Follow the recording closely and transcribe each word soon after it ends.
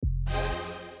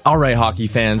All right, hockey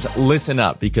fans, listen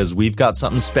up because we've got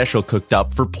something special cooked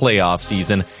up for playoff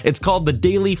season. It's called the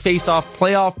Daily Face-Off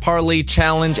Playoff Parlay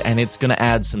Challenge, and it's going to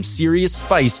add some serious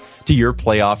spice to your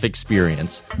playoff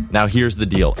experience. Now, here's the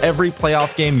deal. Every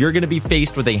playoff game, you're going to be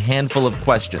faced with a handful of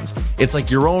questions. It's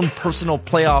like your own personal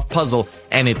playoff puzzle,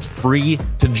 and it's free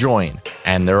to join.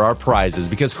 And there are prizes,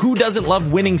 because who doesn't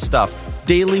love winning stuff?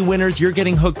 Daily winners, you're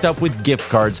getting hooked up with gift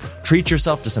cards. Treat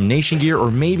yourself to some Nation gear or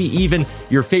maybe even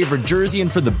your favorite jersey.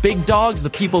 And for the big dogs, the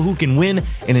people who can win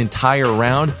an entire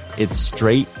round, it's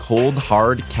straight, cold,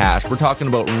 hard cash. We're talking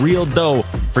about real dough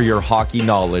for your hockey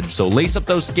knowledge. So lace up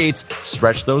those skates,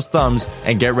 stretch those thumbs,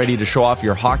 and get ready to show off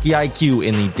your hockey IQ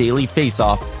in the Daily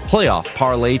Face-Off Playoff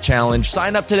Parlay Challenge.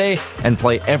 Sign up today and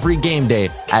play every game day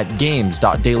at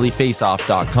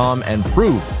games.dailyfaceoff.com and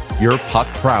prove your puck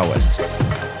prowess.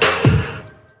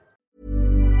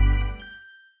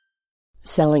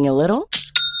 Selling a little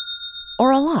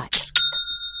or a lot?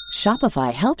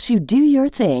 Shopify helps you do your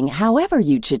thing however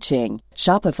you cha-ching.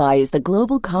 Shopify is the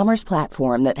global commerce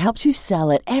platform that helps you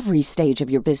sell at every stage of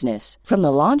your business. From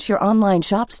the launch your online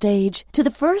shop stage to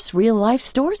the first real-life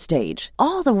store stage,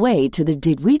 all the way to the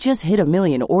did we just hit a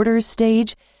million orders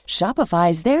stage. Shopify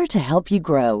is there to help you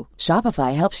grow.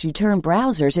 Shopify helps you turn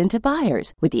browsers into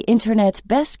buyers with the internet's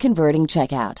best converting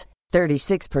checkout.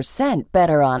 36%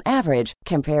 better on average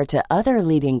compared to other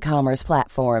leading commerce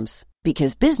platforms.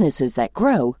 Because businesses that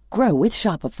grow, grow with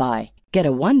Shopify. Get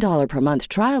a $1 per month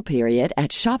trial period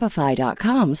at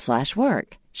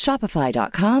shopify.com/work.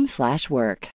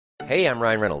 Shopify.com/work. Hey, I'm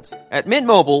Ryan Reynolds. At Mint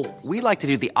Mobile, we like to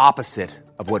do the opposite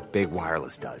of what Big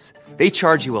Wireless does. They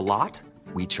charge you a lot.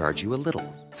 We charge you a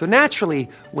little. So naturally,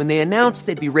 when they announced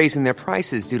they'd be raising their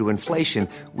prices due to inflation,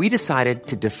 we decided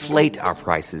to deflate our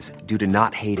prices due to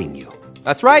not hating you.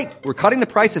 That's right. We're cutting the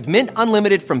price of Mint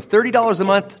Unlimited from $30 a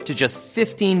month to just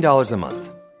 $15 a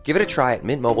month. Give it a try at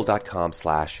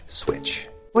mintmobile.com/switch.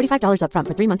 $45 up front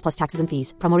for 3 months plus taxes and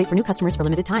fees. Promo rate for new customers for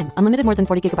limited time. Unlimited more than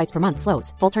 40 gigabytes per month.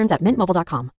 Slows full terms at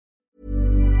mintmobile.com.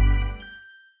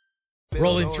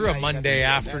 Rolling through a Monday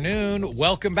afternoon.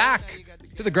 Welcome back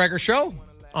to the Gregor Show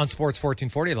on Sports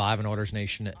 1440, live on Oilers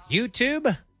Nation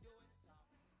YouTube.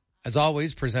 As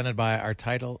always, presented by our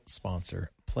title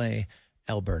sponsor,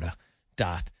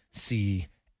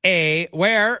 PlayAlberta.ca,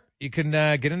 where you can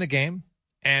get in the game.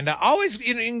 And always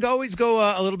you can always go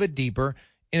a little bit deeper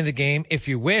into the game if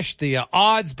you wish. The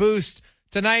odds boost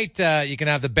tonight, you can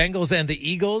have the Bengals and the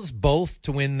Eagles both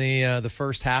to win the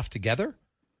first half together.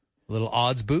 A little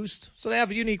odds boost. So they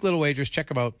have unique little wagers. Check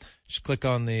them out. Just click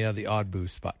on the odd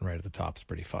boost button right at the top. It's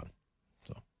pretty fun.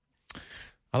 So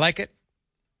I like it.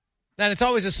 And it's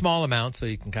always a small amount, so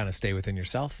you can kind of stay within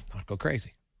yourself, not go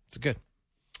crazy. It's good.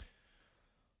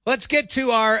 Let's get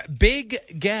to our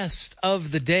big guest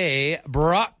of the day,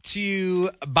 brought to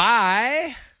you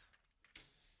by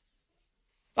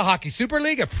the Hockey Super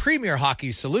League, a premier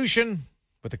hockey solution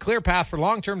with a clear path for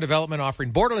long-term development,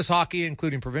 offering borderless hockey,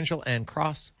 including provincial and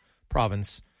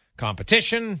cross-province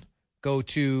competition. Go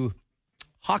to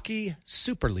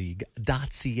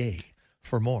hockeysuperleague.ca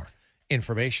for more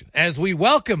information. As we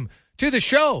welcome to the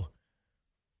show,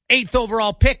 8th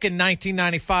overall pick in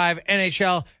 1995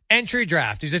 NHL entry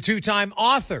draft. He's a two-time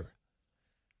author.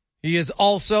 He is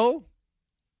also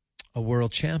a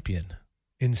world champion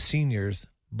in seniors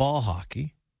ball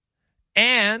hockey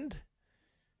and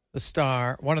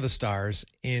one of the stars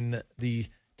in the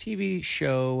TV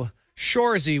show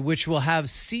Shoresy, which will have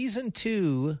season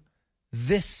 2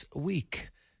 this week.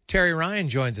 Terry Ryan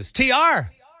joins us.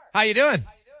 TR, how you doing?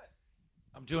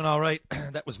 I'm doing all right.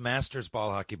 That was Masters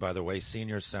ball hockey, by the way.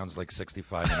 Seniors sounds like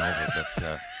 65 and over.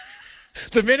 But,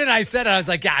 the minute I said it, I was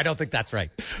like, yeah, I don't think that's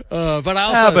right. But I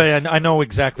also... but I know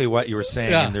exactly what you were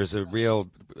saying, Yeah. and there's a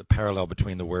real parallel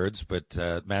between the words, but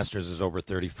Masters is over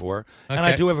 34. Okay. And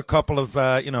I do have a couple of,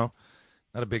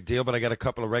 not a big deal, but I got a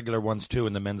couple of regular ones, too,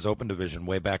 in the men's open division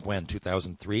way back when,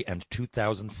 2003 and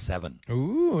 2007.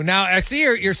 Ooh, now I see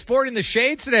you're sporting the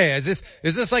shades today. Is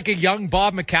this like a young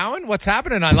Bob McCowan? What's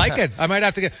happening? I like it. I might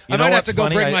have to go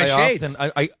bring my shades.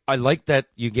 I like that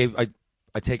you gave. I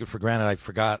take it for granted. I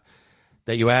forgot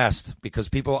that you asked, because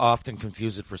people often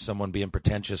confuse it for someone being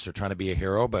pretentious or trying to be a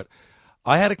hero. But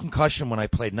I had a concussion when I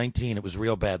played 19. It was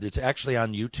real bad. It's actually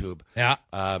on YouTube. Yeah.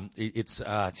 It's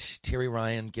Terry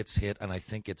Ryan gets hit, and I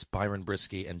think it's Byron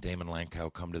Brisky and Damon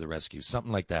Lankow come to the rescue.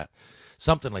 Something like that.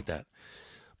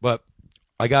 But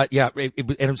I got, and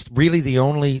it was really the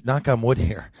only, knock on wood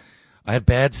here, I had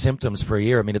bad symptoms for a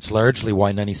year. I mean, it's largely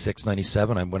why 96,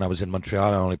 97, when I was in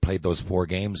Montreal, I only played those 4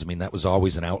 games. I mean, that was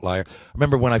always an outlier. I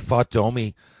remember when I fought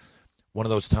Domi, one of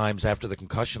those times after the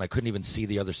concussion, I couldn't even see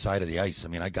the other side of the ice. I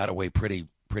mean, I got away pretty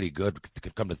pretty good.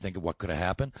 Could come to think of what could have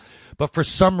happened. But for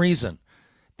some reason,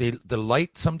 the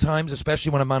light sometimes,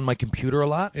 especially when I'm on my computer a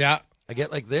lot, Yeah. I get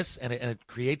like this, and it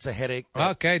creates a headache.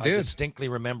 Okay, dude. I distinctly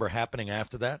remember happening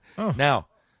after that. Oh. Now,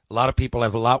 a lot of people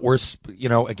have a lot worse,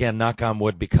 again, knock on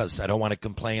wood, because I don't want to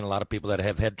complain. A lot of people that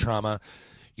have head trauma,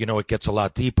 it gets a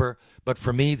lot deeper. But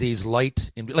for me, these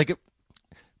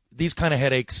these kind of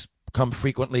headaches come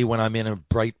frequently when I'm in a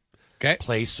bright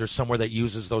place or somewhere that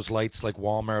uses those lights, like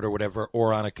Walmart or whatever,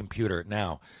 or on a computer.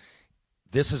 Now,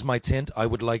 this is my tint. I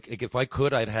would if I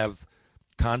could, I'd have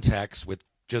contacts with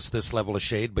just this level of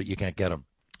shade, but you can't get them.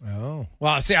 Oh.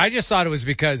 Well, see, I just thought it was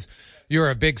because you're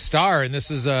a big star and this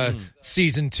was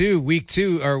season 2, week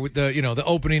 2, or the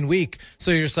opening week.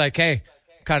 So you're just like, hey,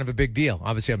 kind of a big deal.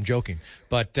 Obviously, I'm joking,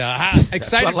 but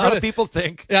excited. What a lot of people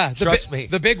think. Yeah, trust me.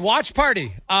 The big watch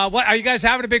party. What are you guys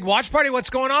having a big watch party? What's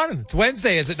going on? It's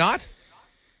Wednesday, is it not?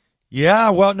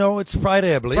 Yeah. Well, no, it's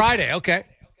Friday, I believe. Friday. Okay.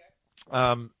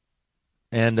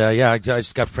 I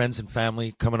just got friends and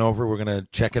family coming over. We're gonna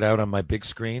check it out on my big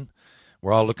screen.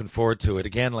 We're all looking forward to it.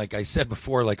 Again, like I said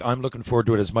before, I'm looking forward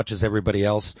to it as much as everybody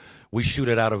else. We shoot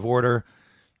it out of order.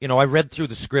 I read through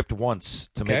the script once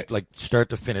to make start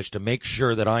to finish to make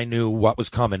sure that I knew what was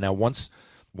coming. Now, once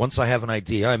I have an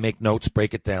idea, I make notes,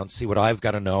 break it down, see what I've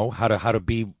got to know, how to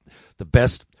be the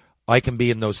best I can be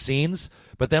in those scenes.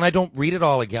 But then I don't read it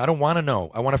all again. I don't want to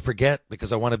know. I want to forget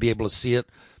because I want to be able to see it.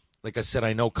 Like I said,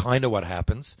 I know kind of what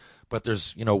happens, but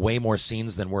there's way more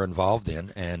scenes than we're involved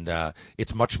in, and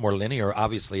it's much more linear.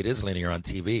 Obviously, it is linear on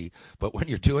TV, but when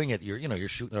you're doing it, you're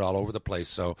shooting it all over the place.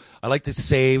 So I like to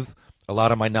save a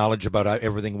lot of my knowledge about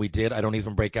everything we did. I don't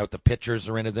even break out the pictures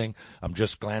or anything. I'm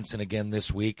just glancing again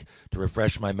this week to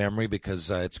refresh my memory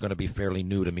because it's going to be fairly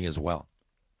new to me as well.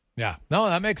 Yeah, no,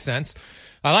 that makes sense.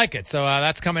 I like it. So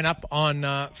that's coming up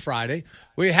on Friday.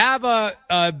 We have a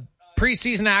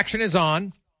preseason action is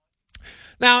on.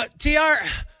 Now, TR,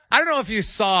 I don't know if you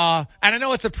saw, and I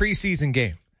know it's a preseason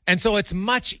game, and so it's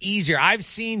much easier. I've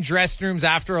seen dressing rooms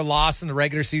after a loss in the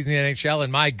regular season in the NHL,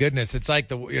 and my goodness, it's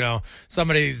like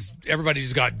everybody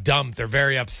just got dumped. They're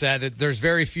very upset. There's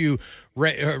very few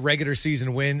regular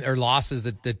season win or losses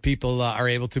that people are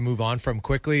able to move on from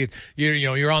quickly.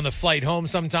 You're on the flight home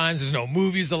sometimes. There's no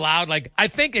movies allowed. Like, I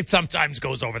think it sometimes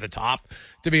goes over the top,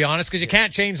 to be honest, because you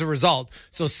can't change the result.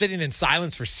 So sitting in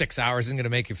silence for 6 hours isn't going to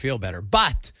make you feel better.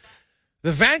 But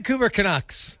the Vancouver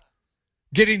Canucks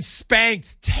getting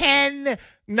spanked 10-0.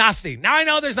 Now, I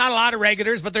know there's not a lot of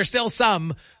regulars, but there's still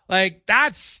some. Like,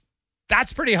 that's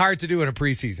pretty hard to do in a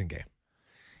preseason game.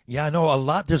 Yeah, I know a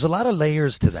lot. There's a lot of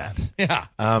layers to that. Yeah.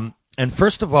 And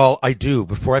first of all,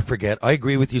 before I forget, I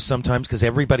agree with you sometimes because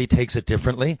everybody takes it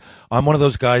differently. I'm one of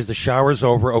those guys, the shower's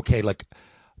over. Okay,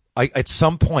 at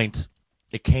some point,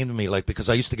 it came to me, because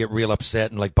I used to get real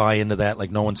upset and, buy into that,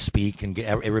 no one speak and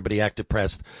everybody act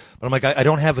depressed. But I'm like, I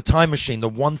don't have a time machine. The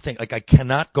one thing, I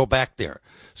cannot go back there.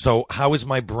 So how is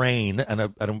my brain,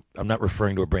 and I'm not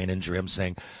referring to a brain injury, I'm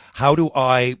saying, how do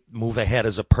I move ahead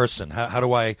as a person? How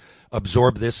do I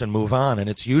absorb this and move on? And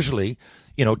it's usually,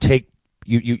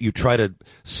 you try to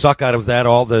suck out of that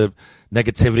all the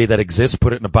negativity that exists,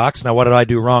 put it in a box. Now, what did I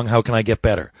do wrong? How can I get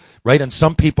better? Right? And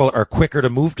some people are quicker to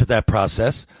move to that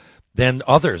process than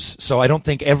others. So I don't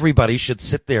think everybody should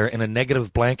sit there in a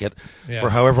negative blanket for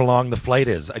however long the flight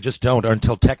is. I just don't,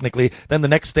 until technically, then the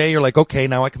next day you're like, okay,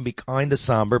 now I can be kind of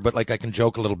somber, but I can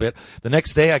joke a little bit. The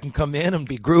next day I can come in and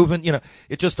be grooving.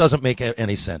 It just doesn't make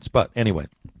any sense. But anyway,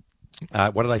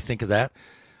 what did I think of that?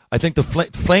 I think the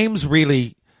Flames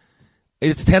really,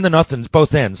 it's 10-0,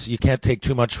 both ends. You can't take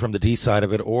too much from the D side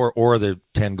of it or the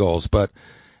 10 goals, but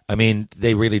I mean,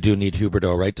 they really do need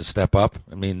Huberdeau, right, to step up.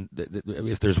 I mean,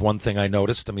 if there's one thing I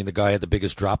noticed, the guy had the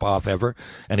biggest drop-off ever,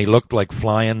 and he looked like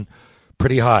flying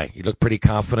pretty high. He looked pretty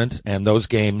confident, and those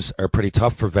games are pretty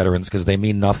tough for veterans because they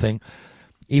mean nothing.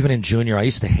 Even in junior, I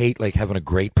used to hate, having a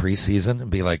great preseason and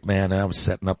be like, man, I was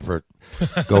setting up for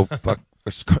go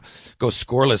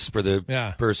scoreless for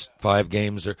the first 5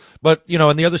 games. But,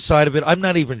 on the other side of it, I'm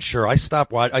not even sure. I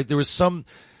stopped watching. There was some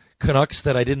Canucks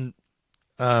that I didn't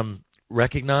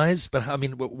recognize, but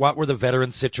what were the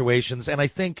veteran situations? And I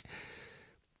think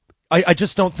I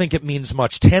just don't think it means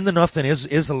much.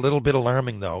 10-0 is a little bit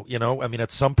alarming, though.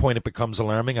 At some point it becomes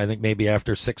alarming. I think maybe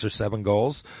after 6 or 7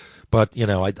 goals, but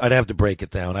I'd have to break it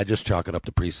down. I just chalk it up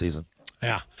to preseason.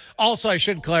 Yeah. Also, I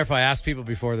should clarify. I asked people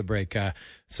before the break.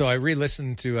 So I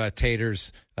re-listened to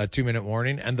Tater's 2-minute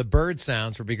warning, and the bird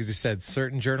sounds were because he said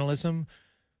certain journalism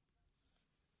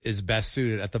is best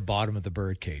suited at the bottom of the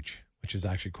bird cage, which is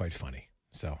actually quite funny.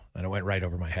 So, and it went right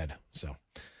over my head. So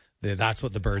that's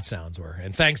what the bird sounds were.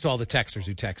 And thanks to all the texters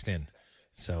who text in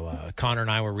So Connor and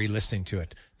I were re-listening to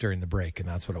it during the break, and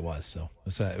that's what it was. So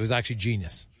it was actually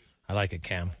genius. I like it,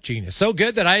 Cam. Genius. So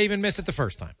good that I even missed it the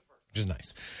first time, which is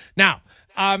nice. Now,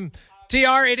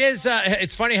 TR,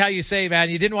 it's funny how you say, man,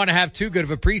 you didn't want to have too good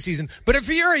of a preseason, but if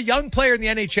you're a young player in the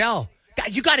NHL,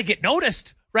 God, you got to get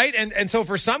noticed, right? And so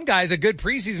for some guys, a good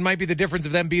preseason might be the difference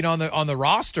of them being on the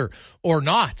roster or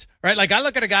not, right? Like I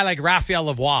look at a guy like Raphael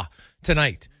Lavoie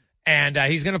tonight. And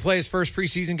he's going to play his first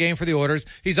preseason game for the Oilers.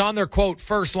 He's on their, quote,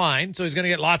 first line, so he's going to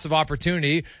get lots of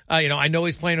opportunity. I know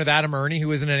he's playing with Adam Ernie,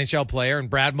 who is an NHL player, and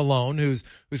Brad Malone, who's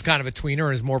kind of a tweener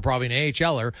and is more probably an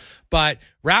AHLer. But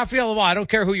Raphael Lavoie, I don't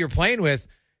care who you're playing with,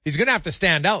 he's going to have to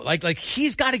stand out. Like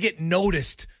he's got to get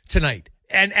noticed tonight.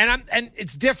 And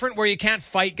it's different where you can't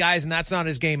fight guys, and that's not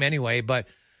his game anyway. But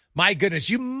my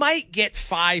goodness, you might get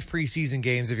 5 preseason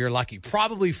games if you're lucky.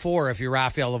 Probably 4 if you're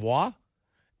Raphael Lavoie.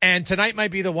 And tonight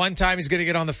might be the one time he's going to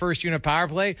get on the first unit power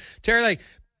play. Terry,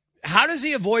 how does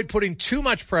he avoid putting too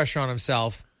much pressure on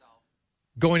himself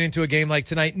going into a game like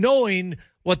tonight, knowing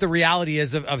what the reality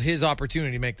is of his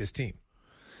opportunity to make this team?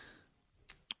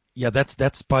 Yeah,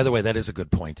 that's by the way, that is a good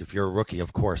point. If you're a rookie,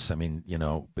 of course, I mean,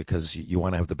 because you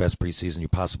want to have the best preseason you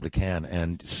possibly can,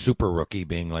 and super rookie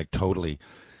being like totally,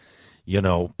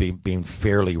 being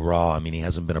fairly raw. I mean, he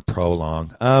hasn't been a pro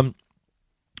long.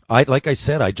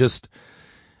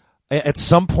 At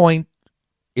some point,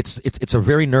 it's a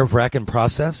very nerve-wracking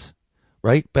process,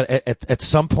 right? But at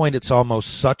some point, it's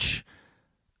almost such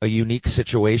a unique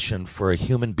situation for a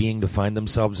human being to find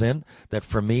themselves in that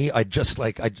for me,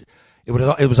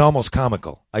 it was almost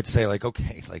comical. I'd say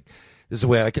okay, this is the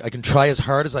way I can try as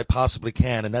hard as I possibly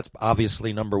can, and that's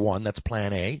obviously number one. That's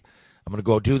plan A. I'm going to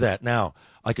go do that. Now,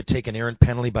 I could take an errant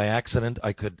penalty by accident.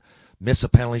 I could miss a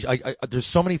penalty. There's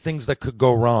so many things that could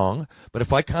go wrong, but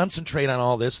if I concentrate on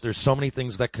all this, there's so many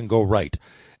things that can go right.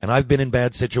 And I've been in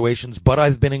bad situations, but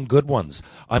I've been in good ones.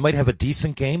 I might have a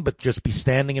decent game, but just be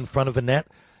standing in front of a net,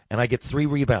 and I get 3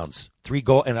 rebounds,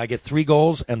 and I get 3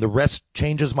 goals, and the rest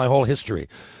changes my whole history.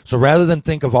 So rather than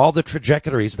think of all the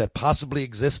trajectories that possibly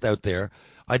exist out there,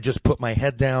 I just put my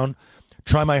head down,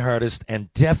 try my hardest,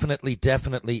 and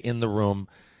definitely in the room,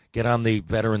 get on the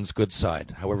veteran's good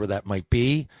side, however that might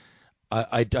be.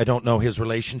 I don't know his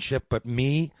relationship, but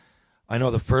I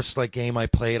know the first game I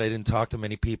played, I didn't talk to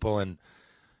many people, and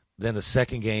then the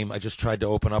second game, I just tried to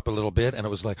open up a little bit, and it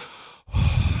was like,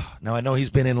 now I know he's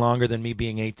been in longer than me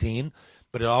being 18,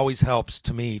 but it always helps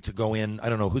to me to go in. I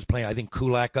don't know who's playing. I think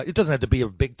Kulak. It doesn't have to be a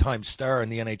big-time star in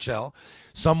the NHL.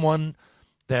 Someone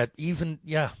that even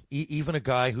a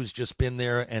guy who's just been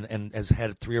there and has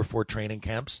had 3 or 4 training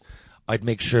camps, I'd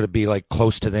make sure to be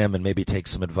close to them and maybe take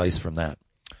some advice from that.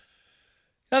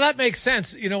 Now, that makes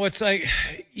sense. It's like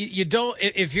you don't –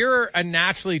 if you're a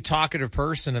naturally talkative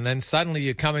person and then suddenly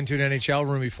you come into an NHL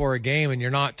room before a game and you're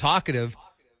not talkative,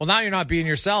 well, now you're not being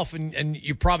yourself, and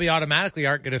you probably automatically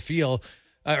aren't going to feel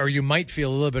or you might feel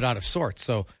a little bit out of sorts.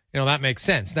 So, that makes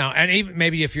sense. Now, and even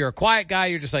maybe if you're a quiet guy,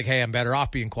 you're just like, hey, I'm better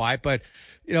off being quiet. But,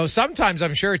 sometimes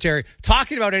I'm sure, Terry,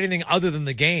 talking about anything other than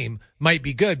the game might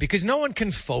be good because no one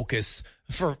can focus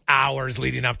for hours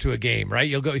leading up to a game, right?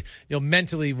 You'll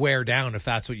mentally wear down if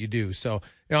that's what you do. So,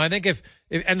 I think if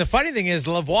and the funny thing is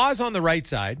Lavoie's on the right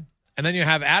side, and then you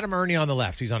have Adam Ernie on the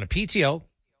left. He's on a PTO.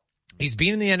 He's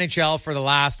been in the NHL for the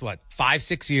last,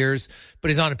 5-6 years, but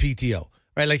he's on a PTO,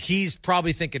 right? He's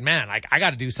probably thinking, man, I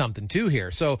got to do something too here.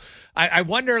 So I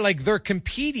wonder, they're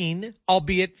competing,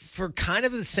 albeit for kind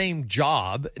of the same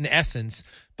job in essence,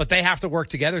 but they have to work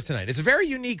together tonight. It's a very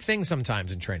unique thing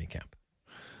sometimes in training camp.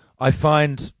 I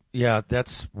find,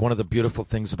 that's one of the beautiful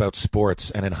things about sports,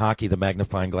 and in hockey, the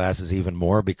magnifying glass is even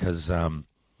more because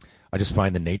I just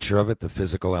find the nature of it, the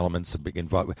physical elements,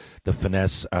 the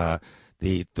finesse,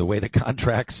 the way the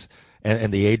contracts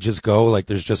and the ages go.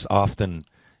 There's just often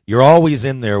you're always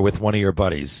in there with one of your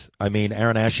buddies. I mean,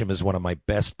 Aaron Asham is one of my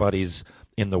best buddies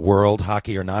in the world,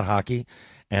 hockey or not hockey.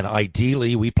 And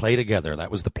ideally, we play together.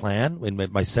 That was the plan.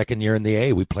 In my second year in the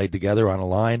A, we played together on a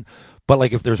line.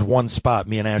 But if there's one spot,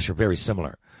 me and Ash are very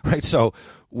similar, right? So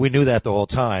we knew that the whole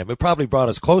time. It probably brought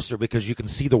us closer because you can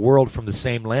see the world from the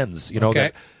same lens,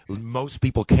 that most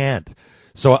people can't.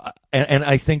 So, and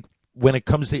I think when it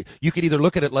comes to, you could either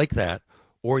look at it like that,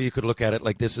 or you could look at it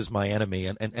like this is my enemy.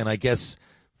 And I guess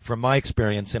from my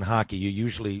experience in hockey, you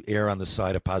usually err on the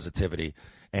side of positivity.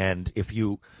 And if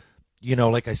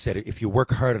like I said, if you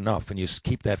work hard enough and you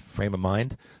keep that frame of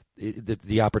mind,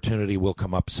 the opportunity will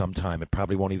come up sometime. It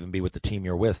probably won't even be with the team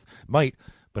you're with. Might,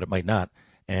 but it might not.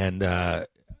 And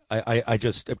I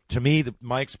just, to me,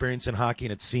 my experience in hockey,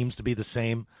 and it seems to be the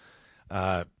same,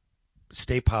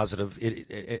 stay positive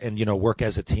and, work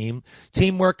as a team.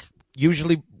 Teamwork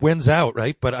usually wins out,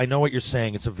 right? But I know what you're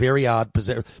saying. It's a very odd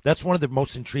position. That's one of the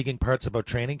most intriguing parts about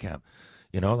training camp,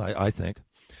 I think.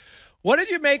 What did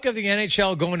you make of the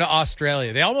NHL going to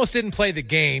Australia? They almost didn't play the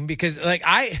game because,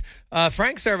 Frank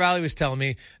Saravalli was telling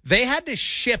me they had to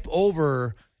ship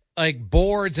over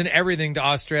boards and everything to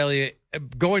Australia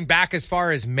going back as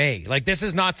far as May. This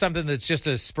is not something that's just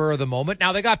a spur of the moment.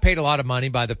 Now, they got paid a lot of money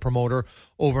by the promoter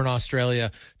over in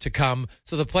Australia to come.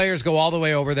 So the players go all the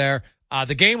way over there.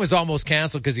 The game was almost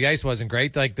canceled because the ice wasn't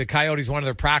great. The Coyotes, one of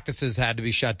their practices had to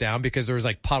be shut down because there was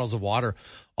puddles of water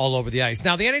all over the ice.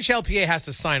 Now, the NHLPA has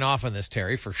to sign off on this,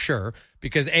 Terry, for sure,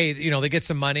 because they get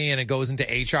some money and it goes into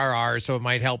HRR, so it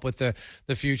might help with the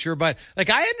future. But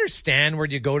I understand where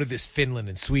you go to this Finland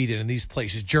and Sweden and these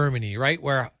places, Germany, right?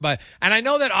 And I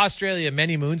know that Australia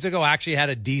many moons ago actually had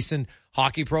a decent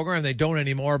hockey program. They don't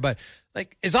anymore. But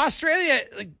is Australia,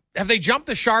 have they jumped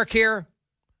the shark here?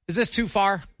 Is this too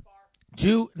far?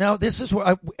 Now, this is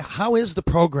how is the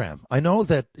program? I know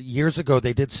that years ago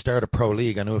they did start a pro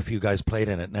league. I know a few guys played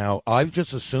in it. Now, I've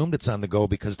just assumed it's on the go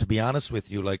because, to be honest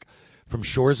with you, from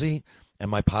Shoresy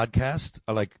and my podcast,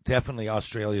 definitely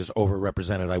Australia's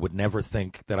overrepresented. I would never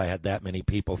think that I had that many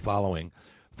people following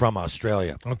from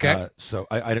Australia. Okay. So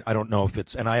I don't know if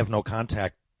it's, and I have no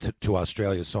contact to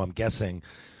Australia, so I'm guessing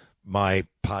my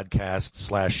podcast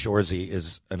 / Shoresy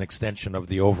is an extension of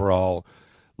the overall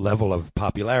level of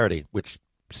popularity, which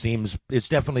seems it's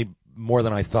definitely more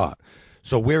than I thought.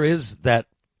 So where is that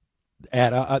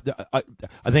at?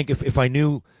 I think if I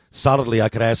knew solidly, I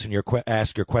could ask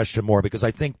your question more, because I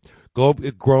think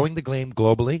growing the game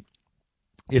globally,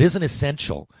 it isn't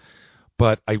essential,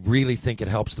 but I really think it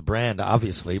helps the brand,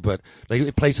 obviously. But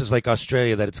places like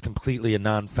Australia, that it's completely a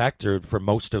non-factor for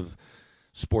most of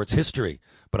sports history.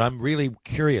 But I'm really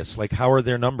curious, how are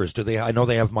their numbers? I know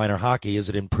they have minor hockey. Is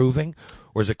it improving,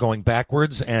 or is it going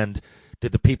backwards? And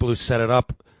did the people who set it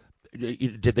up,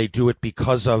 did they do it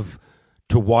because to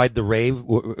ride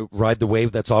the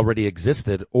wave that's already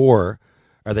existed, or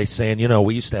are they saying,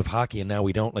 we used to have hockey and now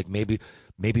we don't? Maybe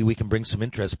we can bring some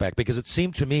interest back, because it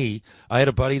seemed to me, I had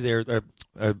a buddy there,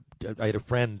 I had a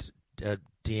friend,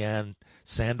 Deanne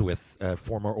Sandwith,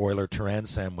 former Oiler Turan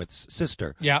Sandwith's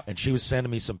sister. Yeah. And she was sending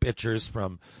me some pictures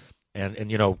from, and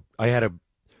I had a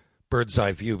bird's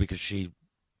eye view because she,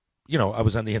 I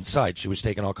was on the inside. She was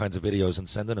taking all kinds of videos and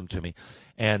sending them to me.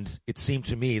 And it seemed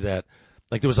to me that,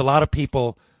 there was a lot of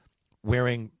people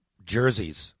wearing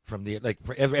jerseys from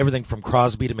for everything from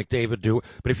Crosby to McDavid.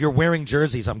 But if you're wearing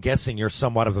jerseys, I'm guessing you're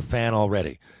somewhat of a fan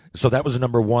already. So that was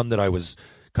number one that I was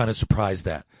kind of surprised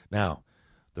at. Now,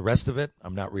 the rest of it,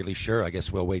 I'm not really sure. I guess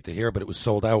we'll wait to hear, but it was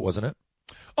sold out, wasn't it?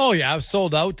 Oh, yeah, it was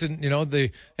sold out, and,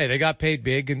 they got paid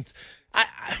big, and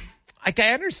I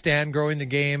understand growing the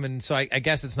game, and so I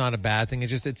guess it's not a bad thing. It's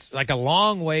just, it's a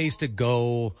long ways to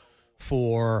go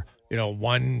for,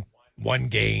 one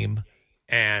game,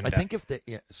 and... I think if they...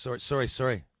 Yeah,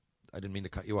 sorry. I didn't mean to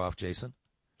cut you off, Jason.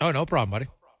 Oh, no problem, buddy.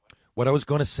 What I was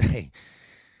going to say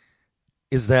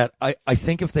is that I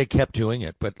think if they kept doing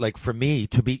it, but, for me,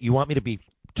 you want me to be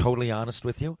totally honest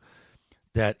with you,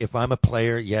 that if I'm a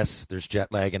player, yes, there's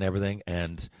jet lag and everything,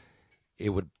 and it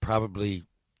would probably,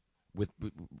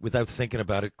 without thinking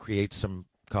about it, create some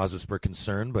causes for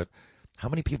concern. But how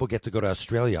many people get to go to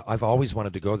Australia? I've always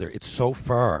wanted to go there. It's so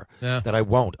far that I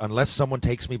won't. Unless someone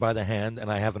takes me by the hand and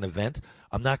I have an event,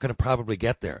 I'm not going to probably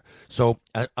get there. So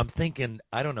I'm thinking,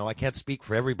 I don't know, I can't speak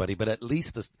for everybody, but at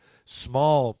least a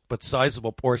small but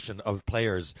sizable portion of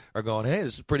players are going, hey,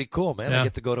 this is pretty cool, man. I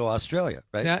get to go to Australia,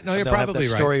 right? Yeah, no, you're and they'll probably have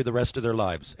that right. story the rest of their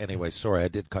lives. Anyway, sorry, I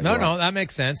did cut you off. No, that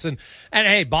makes sense. And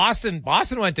hey, Boston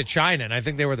went to China, and I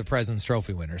think they were the President's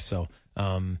Trophy winners. So,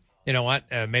 you know what?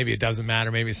 Maybe it doesn't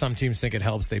matter. Maybe some teams think it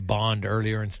helps. They bond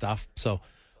earlier and stuff. So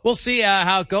we'll see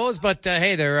how it goes. But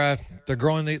hey, they're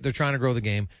growing. They're trying to grow the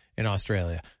game in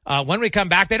Australia. When we come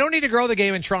back, they don't need to grow the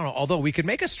game in Toronto. Although we could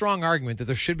make a strong argument that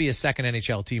there should be a second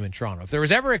NHL team in Toronto. If there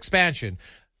was ever expansion,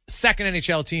 second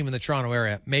NHL team in the Toronto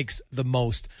area makes the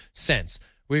most sense.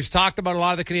 We've talked about a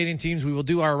lot of the Canadian teams. We will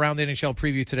do our Around the NHL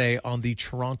preview today on the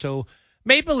Toronto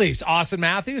Maple Leafs. Austin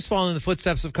Matthews, following in the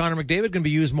footsteps of Connor McDavid, going to be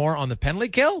used more on the penalty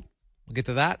kill. We'll get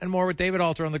to that and more with David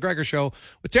Alter on The Gregor Show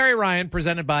with Terry Ryan,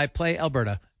 presented by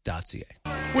PlayAlberta.ca.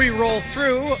 We roll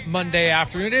through Monday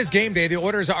afternoon. It is game day. The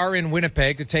Oilers are in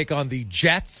Winnipeg to take on the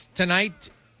Jets tonight.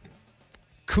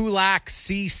 Kulak,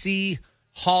 CC,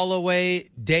 Holloway,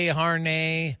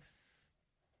 Desharnais,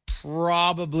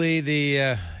 probably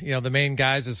the main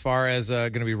guys as far as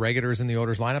going to be regulars in the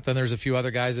Oilers lineup. Then there's a few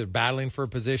other guys that are battling for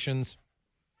positions.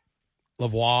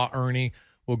 Lavoie, Ernie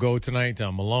will go tonight.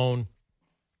 Malone.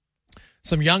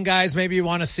 Some young guys maybe you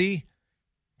want to see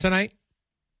tonight.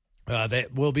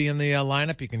 that will be in the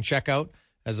lineup. You can check out,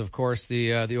 as of course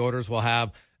the Oilers will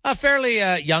have a fairly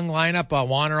young lineup.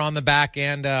 Warner on the back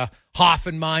end,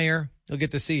 Hoffenmeyer. You'll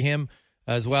get to see him,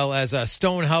 as well as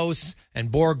Stonehouse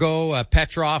and Borgo,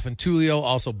 Petrov and Tullio.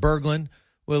 Also Berglund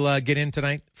will get in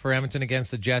tonight for Edmonton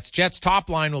against the Jets. Jets top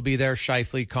line will be there.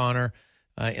 Scheifele, Connor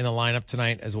in the lineup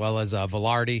tonight, as well as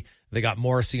Velarde. They got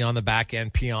Morrissey on the back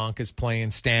end. Pionk is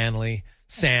playing. Stanley,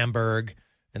 Sandberg,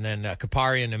 and then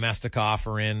Kapari and Nemestikov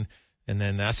are in. And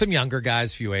then some younger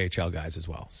guys, a few AHL guys as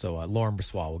well. So Lauren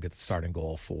Brossoit will get the starting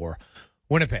goal for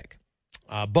Winnipeg.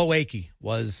 Bo Akey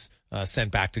was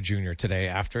sent back to junior today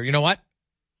after, you know what?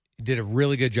 He did a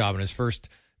really good job in his first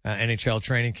NHL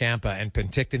training camp. And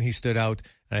Penticton, he stood out.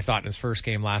 And I thought in his first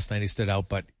game last night he stood out.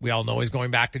 But we all know he's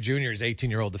going back to junior. He's an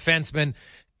 18-year-old defenseman.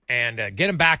 And get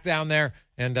him back down there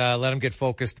and let him get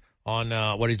focused on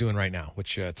what he's doing right now,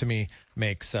 which to me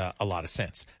makes a lot of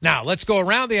sense. Now, let's go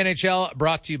around the NHL,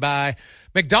 brought to you by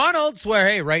McDonald's, where,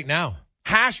 hey, right now,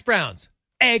 hash browns,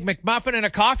 egg McMuffin, and a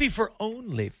coffee for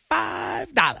only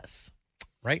 $5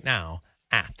 right now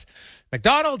at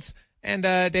McDonald's. And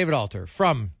David Alter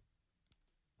from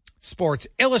Sports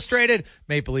Illustrated,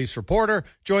 Maple Leafs reporter,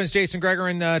 joins Jason Gregor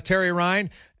and Terry Ryan.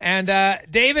 And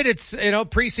David, it's,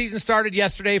 preseason started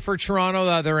yesterday for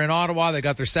Toronto. They're in Ottawa. They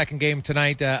got their second game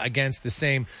tonight against the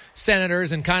same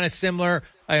Senators, and kind of similar.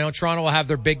 Toronto will have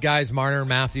their big guys, Marner and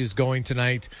Matthews, going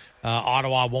tonight.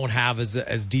 Ottawa won't have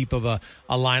as deep of a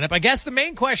lineup. I guess the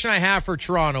main question I have for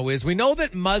Toronto is, we know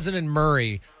that Muzzin and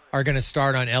Murray are going to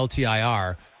start on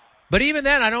LTIR, but even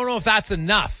then, I don't know if that's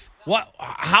enough.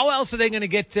 How else are they going to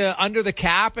get under the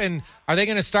cap, and are they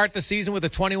going to start the season with a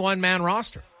 21-man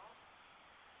roster?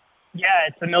 Yeah,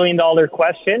 it's $1 million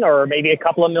question, or maybe a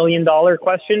couple of $1 million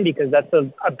question, because that's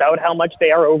about how much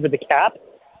they are over the cap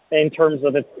in terms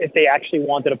of if they actually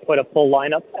wanted to put a full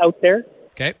lineup out there.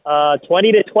 Okay.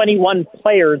 20 to 21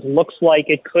 players looks like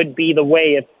it could be the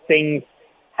way if things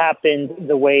happened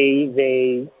the way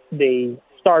they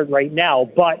start right now.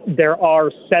 But there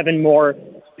are 7 more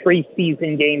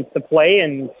preseason games to play,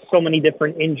 and so many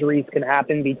different injuries can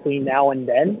happen between now and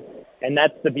then. And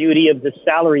that's the beauty of the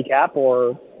salary cap,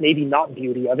 or maybe not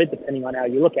beauty of it, depending on how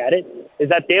you look at it, is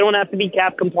that they don't have to be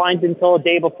cap compliant until a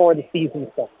day before the season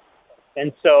starts.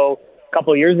 And so a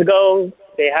couple of years ago,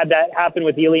 they had that happen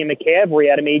with Ilya Mikheyev, where he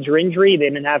had a major injury. They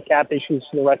didn't have cap issues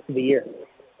for the rest of the year.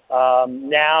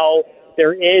 Now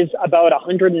there is about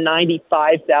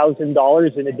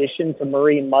 $195,000 in addition to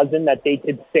Murray and Muzzin that they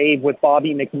could save with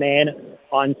Bobby McMahon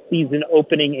on season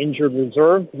opening injured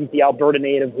reserve. He's the Alberta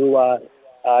native who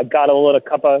got a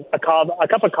cup of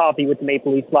coffee with the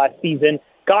Maple Leafs last season,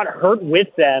 got hurt with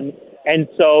them, and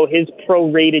so his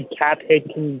prorated cap hit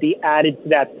can be added to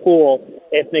that pool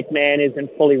if McMahon isn't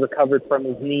fully recovered from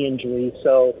his knee injury.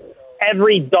 So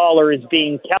every dollar is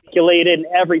being calculated and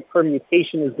every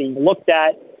permutation is being looked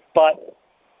at, but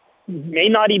you may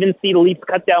not even see the Leafs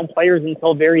cut down players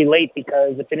until very late,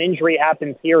 because if an injury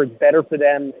happens here, it's better for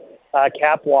them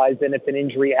cap-wise than if an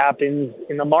injury happens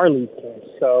in the Marlies case.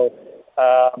 So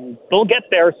they'll get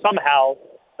there somehow,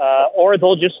 or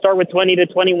they'll just start with 20 to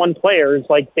 21 players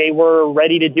like they were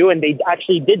ready to do, and they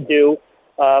actually did do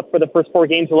for the first 4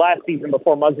 games of last season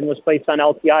before Muzzin was placed on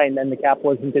LTI, and then the cap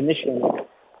wasn't an issue anymore.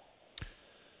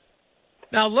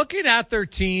 Now, looking at their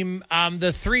team,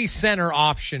 the 3 center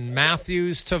option,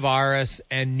 Matthews, Tavares,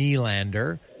 and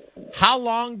Nylander, how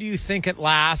long do you think it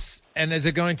lasts, and is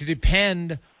it going to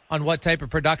depend on what type of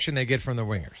production they get from the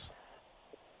wingers?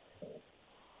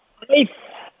 I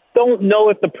don't know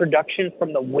if the production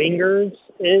from the wingers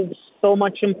is so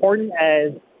much important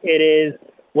as it is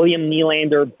William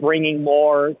Nylander bringing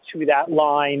more to that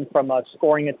line from a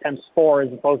scoring attempts for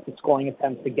as opposed to scoring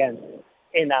attempts against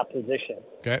in that position.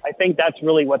 Okay. I think that's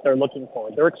really what they're looking for.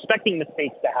 They're expecting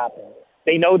mistakes to happen.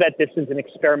 They know that this is an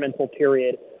experimental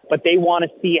period, but they want to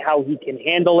see how he can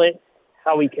handle it,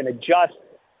 how he can adjust,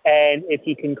 and if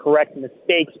he can correct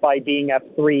mistakes by being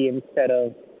F3 instead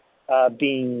of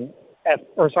being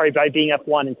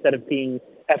F1 instead of being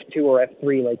F2 or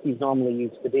F3 like he's normally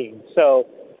used to being. So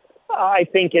I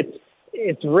think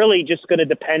it's really just going to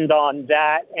depend on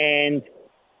that. And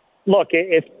look,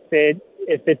 if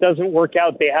it doesn't work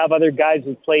out, they have other guys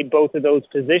who played both of those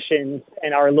positions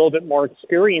and are a little bit more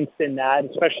experienced in that,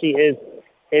 especially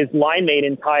his line mate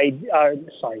in Ty. I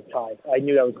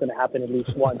knew that was going to happen at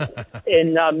least once.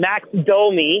 in Max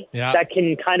Domi, that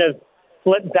can kind of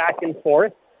flip back and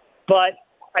forth. But,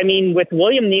 I mean, with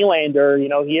William Nylander,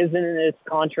 he isn't in his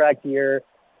contract year,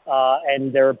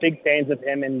 and they're big fans of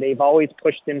him, and they've always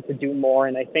pushed him to do more.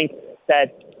 And I think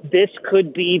that this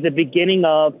could be the beginning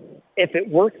of, if it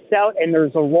works out and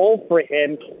there's a role for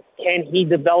him, Can he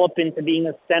develop into being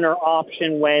a center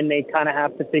option when they kind of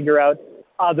have to figure out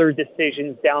other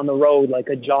decisions down the road, like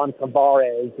a John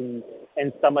Tavares and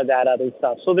some of that other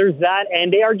stuff? So there's that,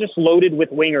 and they are just loaded with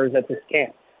wingers at this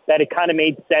camp. That it kind of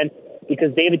made sense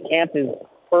because David Camp is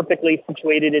perfectly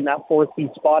situated in that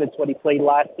 4C spot. It's what he played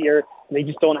last year. They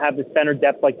just don't have the center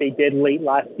depth like they did late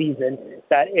last season.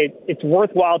 That it's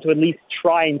worthwhile to at least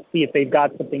try and see if they've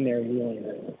got something there really.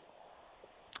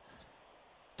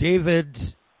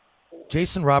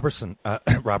 Jason Robertson,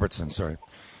 sorry.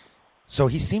 So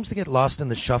he seems to get lost in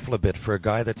the shuffle a bit for a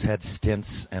guy that's had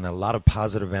stints and a lot of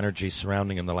positive energy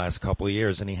surrounding him the last couple of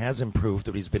years, and he has improved,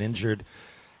 but he's been injured,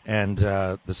 and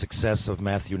the success of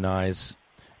Matthew Nyes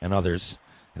and others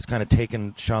has kind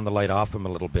of shone the light off him a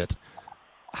little bit.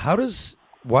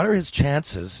 What are his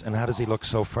chances, and how does he look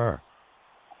so far?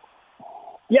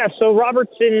 Yeah, so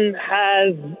Robertson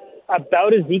has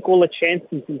about as equal a chance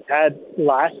as he's had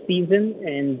last season,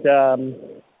 and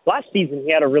last season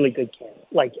he had a really good camp.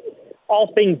 Like,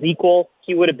 all things equal,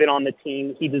 he would have been on the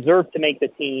team. He deserved to make the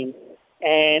team.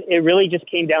 And it really just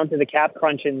came down to the cap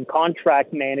crunch and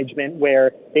contract management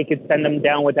where they could send them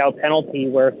down without penalty,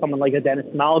 where someone like a Dennis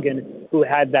Malgin, who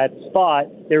had that spot,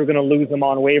 they were going to lose him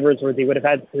on waivers, or they would have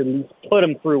had to at least put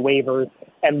him through waivers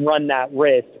and run that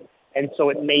risk. And so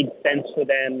it made sense for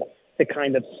them to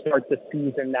kind of start the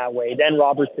season that way. Then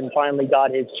Robertson finally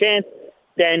got his chance.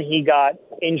 Then he got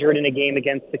injured in a game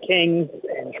against the Kings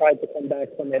and tried to come back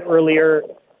from it earlier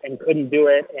and couldn't do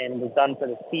it and was done for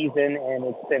the season. And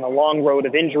it's been a long road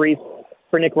of injuries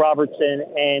for Nick Robertson.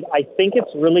 And I think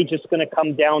it's really just going to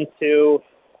come down to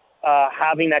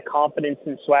having that confidence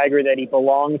and swagger that he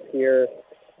belongs here.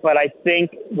 But I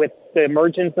think with the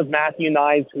emergence of Matthew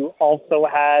Nyes, who also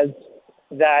has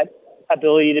that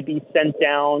ability to be sent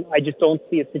down, I just don't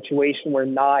see a situation where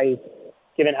Nyes,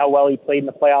 given how well he played in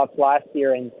the playoffs last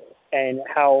year and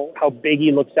how big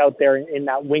he looks out there in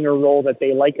that winger role that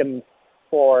they like him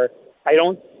for, I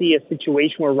don't see a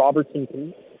situation where Robertson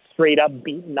can straight up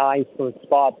beat Nyes for a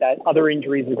spot. That other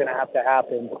injuries are going to have to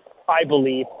happen, I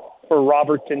believe, for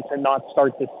Robertson to not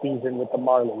start this season with the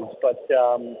Marlies. But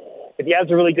if he has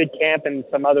a really good camp and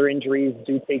some other injuries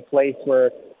do take place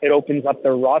where it opens up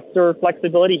their roster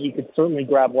flexibility, he could certainly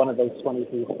grab one of those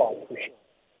 23 spots for sure.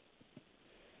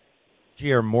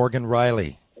 Here, Morgan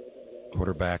Riley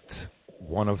quarterbacked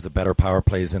one of the better power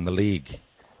plays in the league.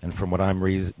 And from what I'm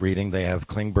reading, they have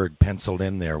Klingberg penciled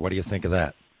in there. What do you think of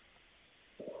that?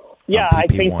 Yeah, I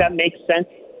think that makes sense.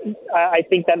 I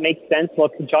think that makes sense.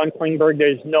 Look, John Klingberg,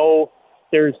 there's no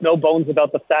bones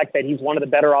about the fact that he's one of the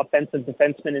better offensive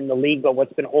defensemen in the league, but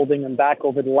what's been holding him back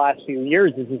over the last few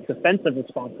years is his defensive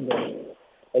responsibility.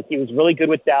 Like, he was really good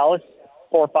with Dallas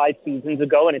 4 or 5 seasons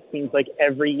ago, and it seems like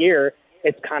every year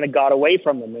it's kind of got away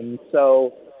from him. And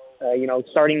so,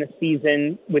 starting the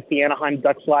season with the Anaheim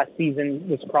Ducks last season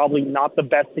was probably not the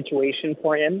best situation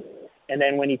for him. And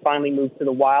then when he finally moved to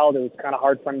the Wild, it was kind of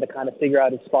hard for him to kind of figure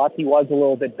out his spots. He was a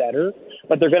little bit better,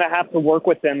 but they're going to have to work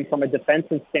with him from a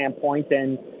defensive standpoint.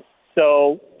 And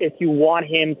so if you want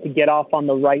him to get off on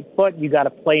the right foot, you got to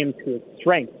play him to his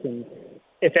strengths. And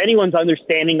if anyone's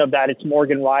understanding of that, it's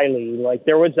Morgan Riley. Like,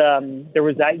 there was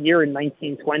that year in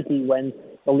 1920 when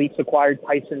the Leafs acquired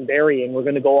Tyson Barrie, and we're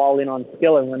going to go all in on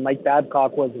skill. And when Mike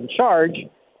Babcock was in charge,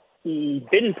 he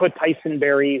didn't put Tyson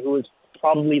Barrie, who was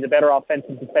probably the better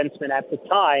offensive defenseman at the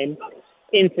time,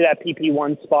 into that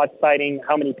PP1 spot, citing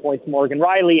how many points Morgan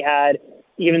Riley had,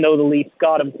 even though the Leafs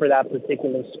got him for that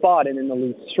particular spot. And then the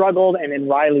Leafs struggled, and then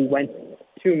Riley went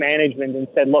to management and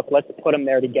said, look, let's put him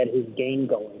there to get his game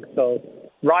going. So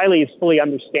Riley is fully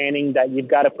understanding that you've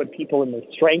got to put people in their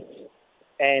strengths,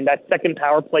 and that second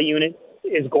power play unit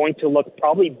is going to look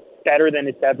probably better than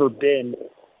it's ever been.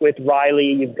 With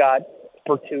Riley, you've got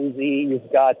Bertuzzi,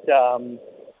 you've got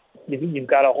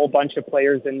a whole bunch of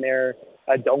players in there.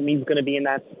 Domi's going to be in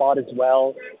that spot as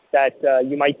well. That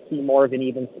you might see more of an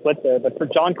even split there. But for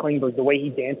John Klingberg, the way he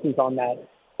dances on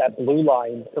that blue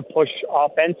line to push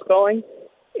offense going,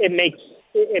 it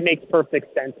makes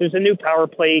perfect sense. There's a new power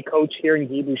play coach here in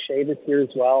Guy Boucher this year as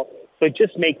well, so it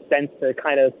just makes sense to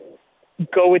kind of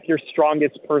go with your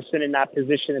strongest person in that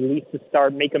position, at least to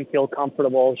start, make them feel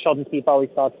comfortable. Sheldon Keefe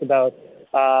always talks about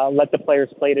let the players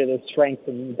play to their strengths,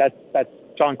 and that's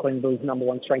John Klingberg's number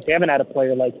one strength. They haven't had a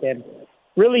player like him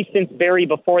really since Barrie,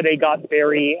 before they got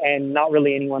Barrie, and not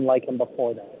really anyone like him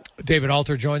before that. David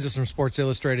Alter joins us from Sports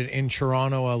Illustrated in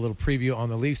Toronto. A little preview on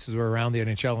the Leafs as we're around the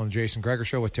NHL on the Jason Gregor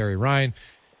Show with Terry Ryan.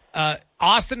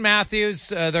 Austin Matthews,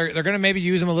 they're going to maybe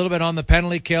use him a little bit on the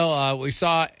penalty kill. We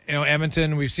saw,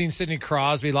 Edmonton. We've seen Sidney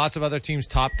Crosby. Lots of other teams'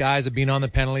 top guys have been on the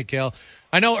penalty kill.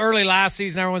 I know early last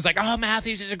season, everyone's like, oh,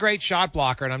 Matthews is a great shot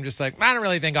blocker. And I'm just like, I don't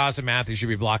really think Austin Matthews should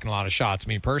be blocking a lot of shots,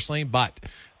 me personally. But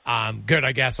good,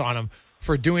 I guess, on him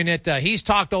for doing it. He's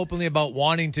talked openly about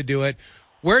wanting to do it.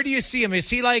 Where do you see him? Is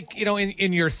he like,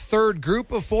 in your third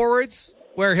group of forwards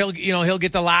where he'll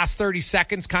get the last 30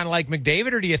 seconds kind of like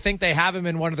McDavid, or do you think they have him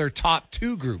in one of their top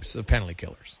two groups of penalty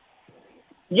killers?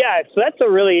 Yeah, so that's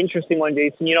a really interesting one,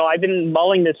 Jason. I've been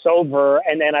mulling this over,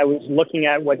 and then I was looking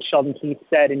at what Sheldon Keefe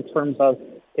said in terms of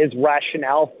his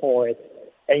rationale for it.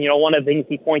 And, one of the things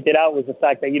he pointed out was the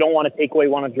fact that you don't want to take away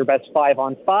one of your best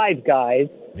 5-on-5 guys.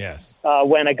 Yes.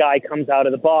 When a guy comes out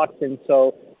of the box. And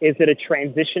so is it a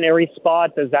transitionary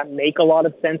spot? Does that make a lot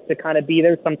of sense to kind of be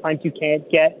there? Sometimes you can't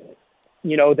get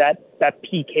that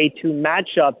PK2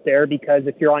 matchup there, because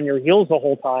if you're on your heels the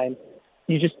whole time,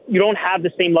 you don't have the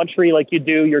same luxury like you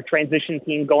do your transition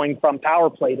team going from power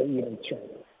play to even strength.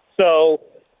 So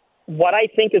what I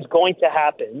think is going to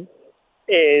happen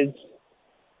is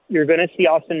you're going to see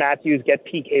Austin Matthews get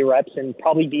PK reps and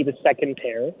probably be the second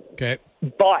pair. Okay.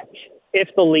 But if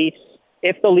the Leafs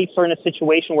are in a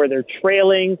situation where they're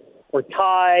trailing or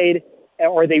tied,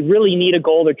 or they really need a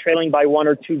goal, they're trailing by 1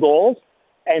 or 2 goals,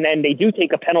 and then they do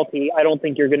take a penalty, I don't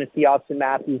think you're going to see Austin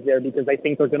Matthews there, because I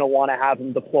think they're going to want to have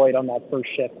him deployed on that first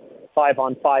shift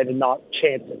 5-on-5 and not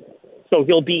chance it. So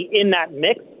he'll be in that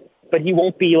mix, but he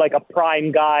won't be like a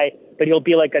prime guy, but he'll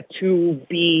be like a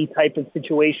 2B type of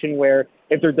situation where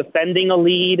if they're defending a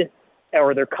lead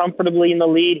or they're comfortably in the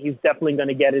lead, he's definitely going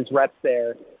to get his reps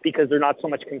there, because they're not so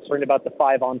much concerned about the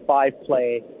 5-on-5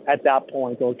 play at that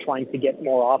point or trying to get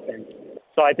more offense.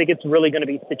 So I think it's really going to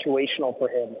be situational for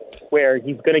him, where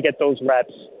he's going to get those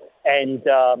reps. And,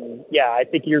 I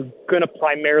think you're going to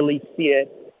primarily see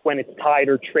it when it's tied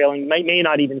or trailing. May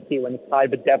not even see it when it's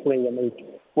tied, but definitely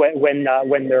when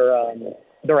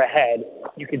they're ahead,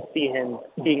 you can see him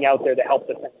being out there to help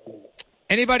defend.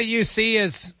 Anybody you see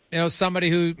as somebody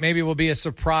who maybe will be a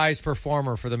surprise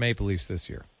performer for the Maple Leafs this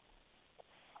year?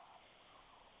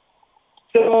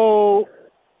 So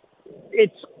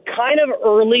it's kind of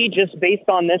early just based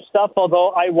on this stuff,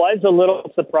 although I was a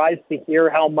little surprised to hear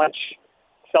how much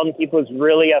Sheldon Keefe was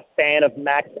really a fan of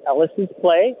Max Ellis's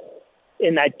play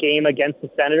in that game against the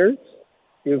Senators.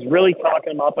 He was really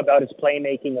talking him up about his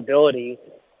playmaking ability.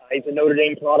 He's a Notre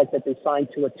Dame product that they signed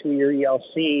to a 2-year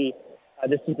ELC.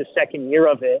 This is the second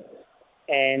year of it.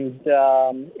 And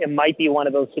it might be one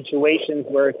of those situations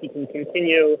where if he can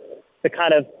continue to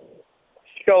kind of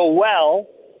show well,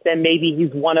 then maybe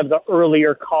he's one of the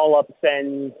earlier call-ups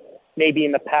than maybe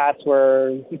in the past,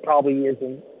 where he probably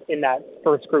isn't in that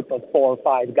first group of 4 or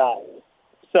 5 guys.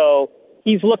 So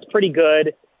he's looked pretty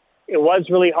good. It was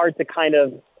really hard to kind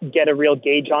of get a real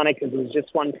gauge on it because it was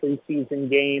just one preseason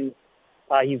game.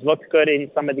 He's looked good in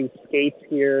some of these skates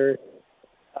here.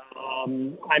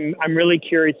 I'm really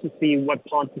curious to see what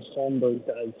Pontus Holmberg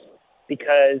does,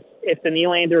 because if the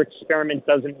Nylander experiment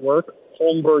doesn't work,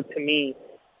 Holmberg to me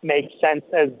makes sense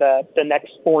as the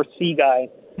next 4C guy.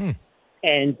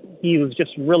 And he was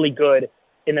just really good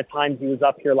in the times he was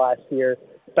up here last year.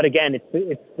 But again,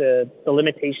 it's the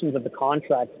limitations of the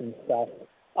contracts and stuff.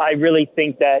 I really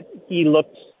think that he's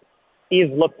looked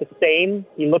the same.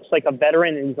 He looks like a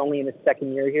veteran, and he's only in his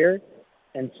second year here.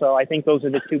 And so I think those are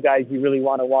the 2 guys you really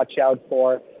want to watch out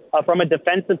for. From a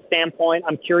defensive standpoint,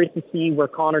 I'm curious to see where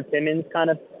Connor Timmins kind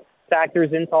of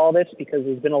factors into all this, because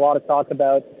there's been a lot of talk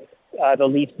about the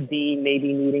Leafs D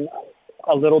maybe needing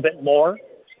a little bit more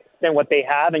than what they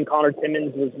have. And Connor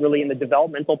Timmins was really in the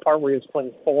developmental part where he was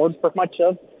playing forward for much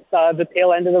of the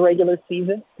tail end of the regular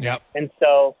season. Yep. And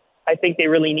so I think they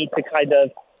really need to kind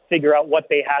of figure out what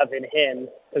they have in him,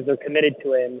 because they're committed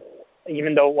to him,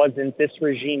 even though it wasn't this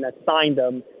regime that signed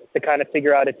him, to kind of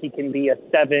figure out if he can be a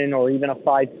 7 or even a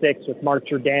 5-6, with Mark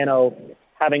Giordano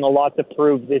having a lot to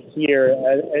prove this year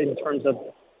in terms of,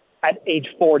 at age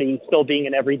 40, still being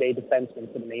an everyday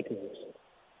defenseman for the Maple Leafs.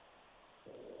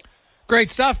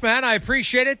 Great stuff, man. I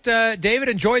appreciate it. David,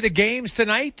 enjoy the games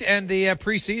tonight and the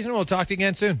preseason. We'll talk to you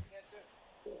again soon.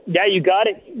 Yeah, you got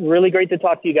it. Really great to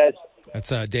talk to you guys. That's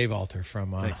Dave Alter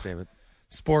from Thanks, David.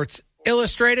 Sports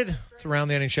Illustrated. It's Around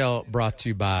the NHL, brought to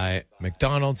you by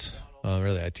McDonald's.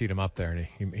 Really, I teed him up there, and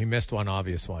he missed one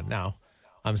obvious one. Now,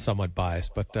 I'm somewhat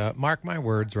biased, but mark my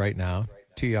words right now,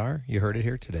 TR, you heard it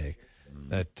here today,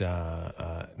 that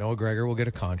Noah Gregor will get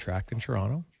a contract in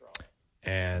Toronto,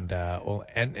 and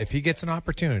if he gets an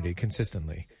opportunity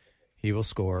consistently, he will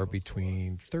score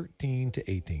between 13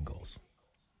 to 18 goals.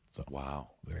 So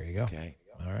wow, there you go. Okay,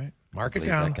 all right, mark it down.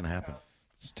 down. That can happen.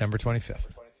 September 25th.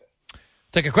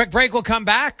 Take a quick break. We'll come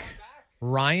back.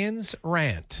 Ryan's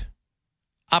Rant.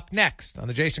 Up next on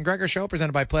the Jason Gregor Show,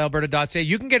 presented by PlayAlberta.ca.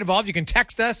 You can get involved. You can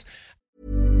text us.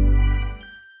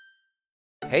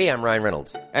 Hey, I'm Ryan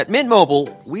Reynolds. At Mint Mobile,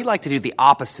 we like to do the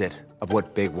opposite of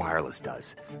what Big Wireless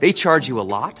does. They charge you a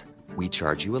lot. We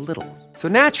charge you a little. So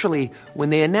naturally, when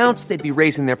they announced they'd be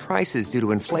raising their prices due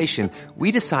to inflation,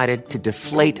 we decided to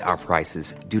deflate our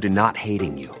prices due to not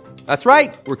hating you. That's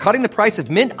right. We're cutting the price of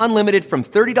Mint Unlimited from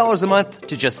 $30 a month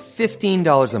to just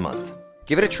 $15 a month.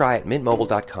 Give it a try at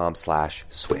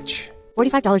mintmobile.com/switch.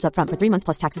 $45 up front for 3 months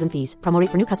plus taxes and fees. Promo rate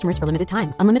for new customers for limited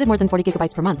time. Unlimited more than 40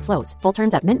 gigabytes per month. Slows full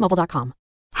terms at mintmobile.com.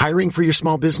 Hiring for your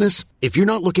small business? If you're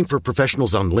not looking for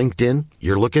professionals on LinkedIn,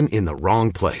 you're looking in the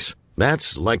wrong place.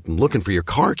 That's like looking for your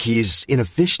car keys in a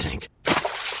fish tank.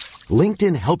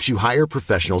 LinkedIn helps you hire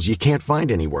professionals you can't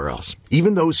find anywhere else,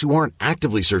 even those who aren't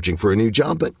actively searching for a new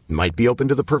job but might be open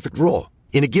to the perfect role.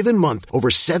 In a given month, over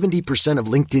 70% of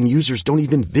LinkedIn users don't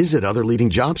even visit other leading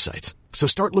job sites. So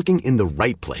start looking in the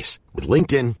right place. With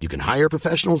LinkedIn, you can hire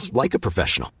professionals like a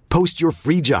professional. Post your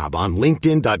free job on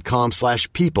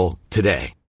linkedin.com/people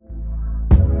today.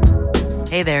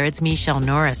 Hey there, it's Michelle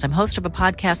Norris. I'm host of a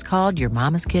podcast called Your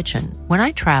Mama's Kitchen. When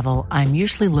I travel, I'm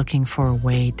usually looking for a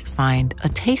way to find a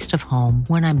taste of home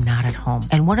when I'm not at home.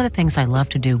 And one of the things I love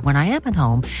to do when I am at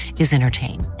home is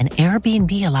entertain. And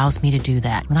Airbnb allows me to do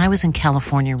that. When I was in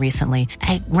California recently,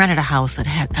 I rented a house that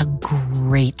had a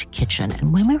great kitchen.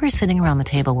 And when we were sitting around the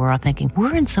table, we're all thinking,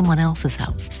 we're in someone else's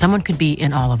house. Someone could be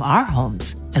in all of our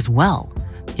homes as well.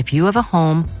 If you have a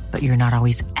home, but you're not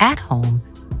always at home,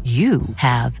 you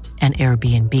have an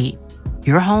Airbnb.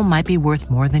 Your home might be worth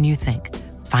more than you think.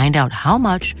 Find out how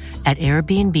much at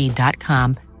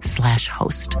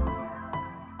airbnb.com/host.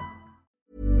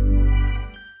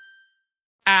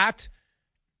 At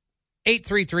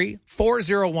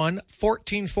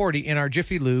 833-401-1440 in our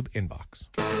Jiffy Lube inbox.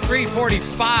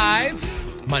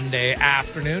 3:45 Monday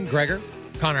afternoon. Gregor,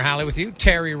 Connor Halley with you.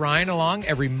 Terry Ryan along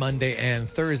every Monday and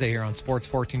Thursday here on Sports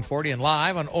 1440 and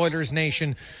live on Oilers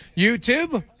Nation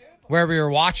YouTube. Wherever you're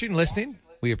watching, listening,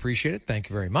 we appreciate it. Thank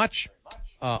you very much.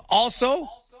 Also,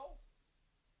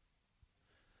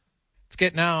 let's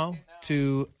get now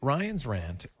to Ryan's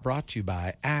Rant, brought to you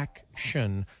by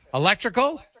Action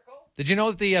Electrical. Did you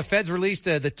know that the feds released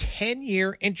the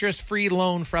 10-year interest-free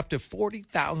loan for up to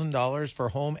 $40,000 for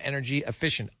home energy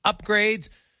efficient upgrades?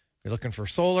 If you're looking for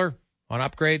solar on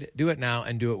upgrade, do it now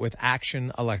and do it with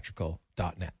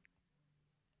actionelectrical.net.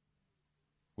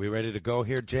 We ready to go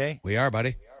here, Jay? We are,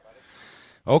 buddy.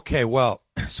 Okay, well,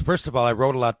 so first of all, I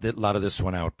wrote a lot of this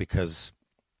one out because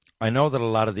I know that a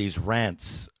lot of these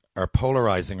rants are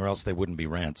polarizing or else they wouldn't be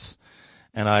rants.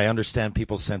 And I understand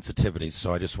people's sensitivities,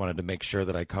 so I just wanted to make sure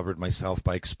that I covered myself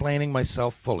by explaining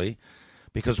myself fully,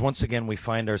 because once again we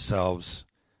find ourselves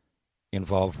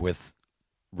involved with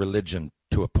religion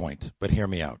to a point. But hear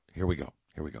me out. Here we go.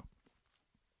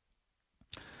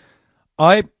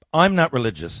 I'm not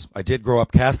religious. I did grow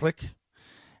up Catholic,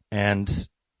 and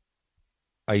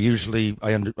I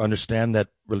understand that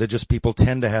religious people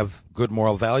tend to have good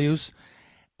moral values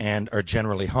and are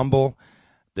generally humble.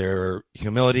 Their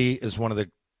humility is one of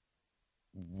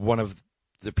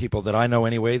the people that I know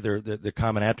anyway. They're the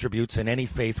common attributes in any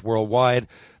faith worldwide.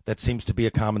 That seems to be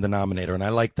a common denominator, and I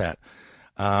like that.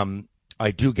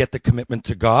 I do get the commitment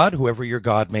to God, whoever your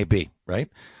God may be, right?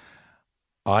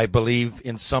 I believe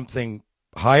in something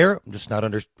higher. I'm just not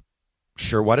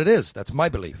sure what it is. That's my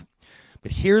belief.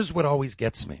 But here's what always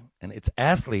gets me, and it's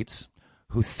athletes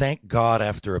who thank God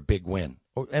after a big win.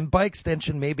 And by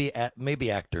extension, maybe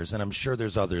actors, and I'm sure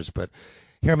there's others, but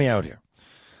hear me out here.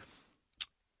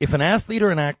 If an athlete or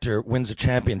an actor wins a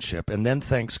championship and then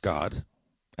thanks God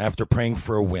after praying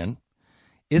for a win,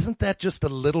 isn't that just a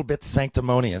little bit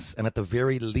sanctimonious and at the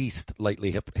very least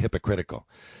lightly hypocritical?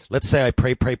 Let's say I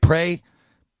pray.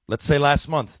 Let's say last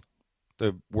month,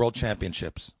 the World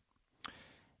Championships,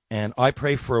 and I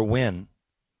pray for a win,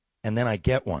 and then I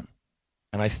get one,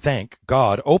 and I thank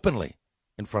God openly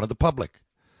in front of the public.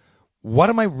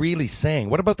 What am I really saying?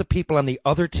 What about the people on the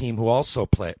other team who also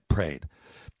prayed?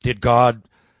 Did God,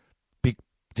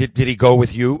 did he go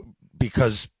with you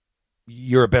because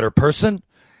you're a better person?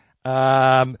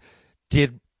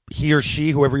 Did he or she,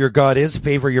 whoever your God is,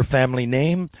 favor your family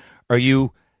name? Are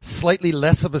you slightly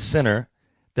less of a sinner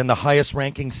than the highest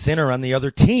ranking sinner on the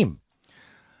other team?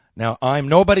 Now, I'm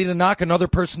nobody to knock another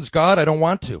person's God. I don't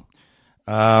want to.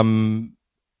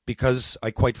 Because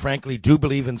I quite frankly do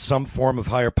believe in some form of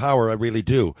higher power. I really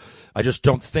do. I just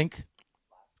don't think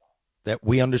that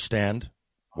we understand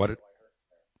what it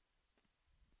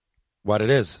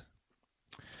is.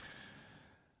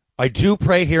 I do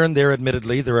pray here and there,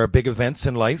 admittedly. There are big events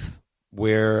in life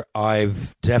where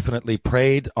I've definitely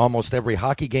prayed almost every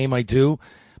hockey game I do,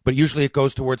 but usually it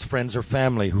goes towards friends or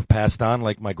family who've passed on,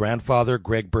 like my grandfather,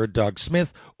 Greg Bird Dog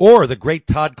Smith, or the great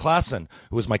Todd Klassen,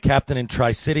 who was my captain in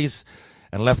Tri-Cities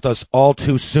and left us all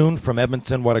too soon from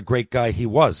Edmonton. What a great guy he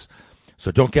was.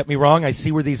 So don't get me wrong, I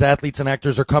see where these athletes and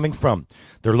actors are coming from.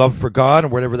 Their love for God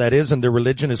and whatever that is, and their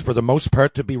religion is for the most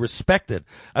part to be respected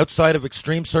outside of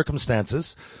extreme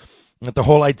circumstances. But the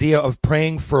whole idea of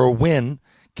praying for a win,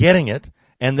 getting it,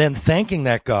 and then thanking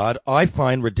that God, I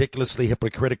find ridiculously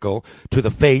hypocritical to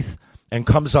the faith and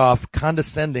comes off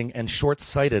condescending and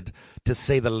short-sighted, to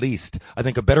say the least. I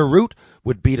think a better route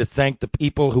would be to thank the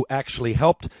people who actually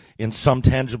helped in some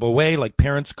tangible way, like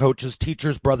parents, coaches,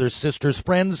 teachers, brothers, sisters,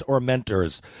 friends, or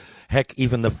mentors. Heck,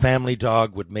 even the family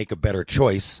dog would make a better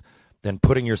choice than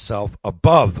putting yourself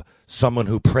above someone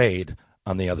who prayed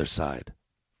on the other side.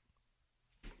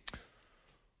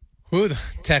 Ooh, the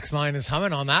text line is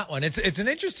humming on that one. It's an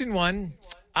interesting one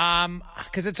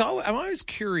because I'm always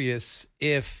curious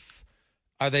if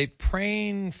are they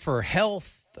praying for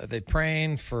health? Are they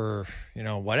praying for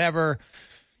whatever?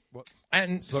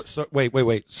 And so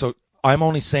wait. So I'm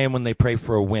only saying when they pray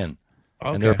for a win.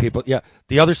 Okay. And there are people, yeah.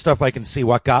 The other stuff I can see,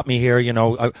 what got me here,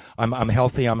 I'm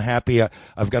healthy, I'm happy,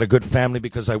 I've got a good family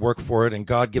because I work for it, and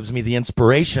God gives me the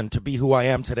inspiration to be who I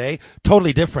am today.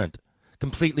 Totally different.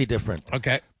 Completely different.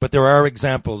 Okay. But there are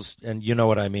examples, and you know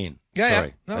what I mean. Yeah,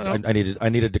 Sorry. Yeah. No. I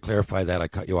needed to clarify that. I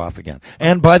cut you off again.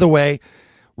 And by the way,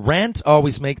 rant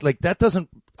always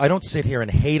I don't sit here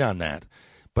and hate on that,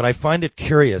 but I find it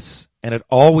curious, and it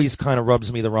always kind of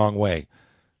rubs me the wrong way.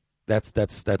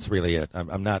 That's really it.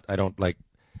 I don't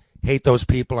hate those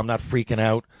people. I'm not freaking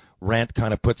out. Rant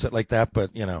kind of puts it like that,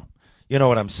 but you know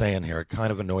what I'm saying here. It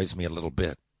kind of annoys me a little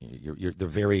bit. You're the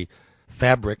very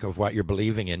fabric of what you're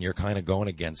believing in, you're kind of going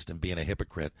against and being a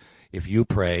hypocrite. If you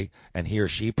pray and he or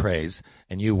she prays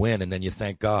and you win and then you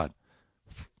thank God.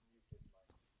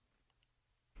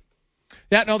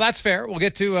 Yeah, no, that's fair. We'll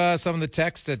get to some of the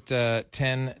text at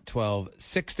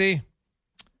 10-12-60.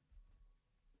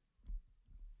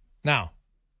 Now,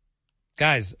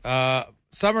 guys,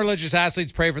 some religious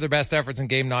athletes pray for their best efforts in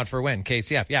game, not for a win.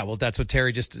 KCF. Yeah, well, that's what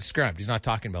Terry just described. He's not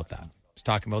talking about that. He's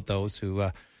talking about those who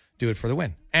do it for the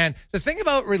win. And the thing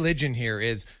about religion here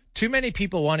is too many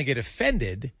people want to get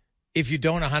offended if you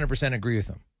don't 100% agree with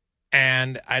them.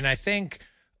 And I think,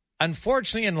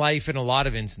 unfortunately, in life, in a lot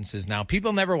of instances now,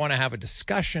 people never want to have a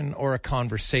discussion or a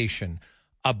conversation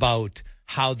about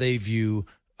how they view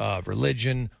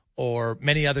religion or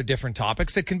many other different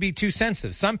topics that can be too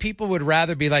sensitive. Some people would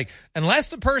rather be like, unless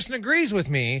the person agrees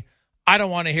with me, I don't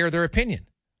want to hear their opinion.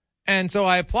 And so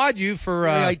I applaud you for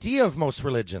the idea of most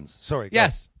religions. Sorry.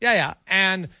 Yes. Yeah.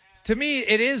 And to me,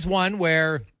 it is one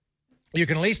where you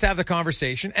can at least have the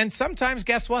conversation. And sometimes,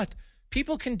 guess what?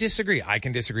 People can disagree. I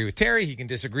can disagree with Terry. He can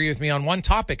disagree with me on one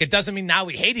topic. It doesn't mean now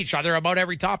we hate each other about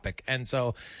every topic. And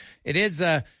so it is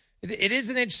an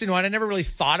interesting one. I never really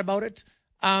thought about it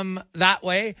that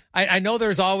way. I know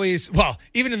there's always,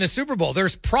 even in the Super Bowl,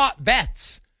 there's prop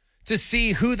bets to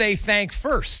see who they thank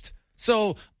first.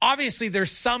 So obviously there's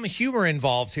some humor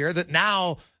involved here that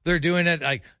now they're doing it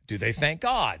like, do they thank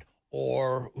God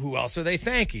or who else are they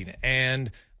thanking?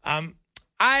 And I'm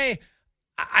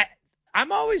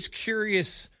always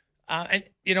curious. And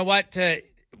you know what?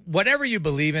 Whatever you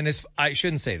believe in I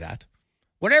shouldn't say that.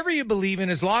 Whatever you believe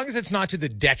in, as long as it's not to the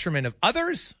detriment of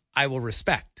others, I will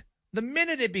respect. The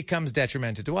minute it becomes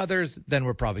detrimental to others, then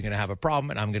we're probably going to have a problem,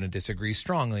 and I'm going to disagree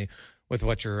strongly with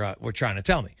what you're trying to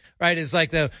tell me, right? It's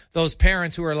like those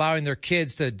parents who are allowing their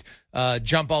kids to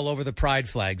jump all over the pride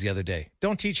flags the other day.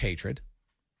 Don't teach hatred.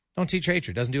 Don't teach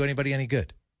hatred. Doesn't do anybody any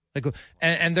good.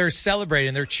 And they're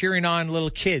celebrating. They're cheering on little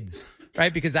kids,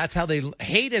 right? Because that's how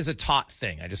hate is a taught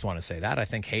thing. I just want to say that. I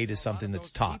think hate is something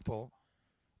that's taught.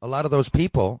 A lot of those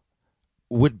people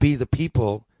would be the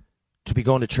people to be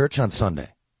going to church on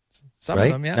Sunday. Some right?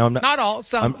 of them, yeah. Now, not all.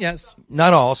 Some, yes.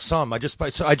 Not all. Some. I just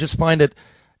find it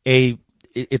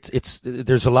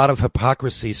there's a lot of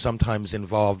hypocrisy sometimes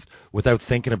involved without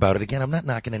thinking about it. Again, I'm not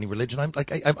knocking any religion.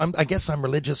 I guess I'm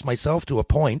religious myself to a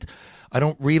point. I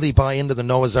don't really buy into the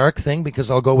Noah's Ark thing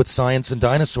because I'll go with science and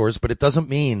dinosaurs, but it doesn't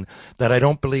mean that I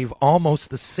don't believe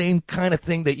almost the same kind of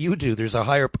thing that you do. There's a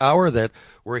higher power, that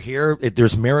we're here.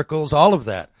 There's miracles, all of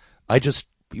that.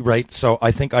 Right? So I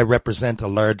think I represent a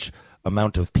large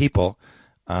amount of people.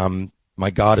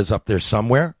 My God is up there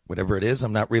somewhere, whatever it is,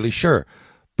 I'm not really sure.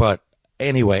 But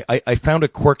anyway, I found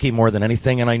it quirky more than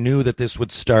anything, and I knew that this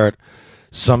would start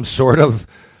some sort of,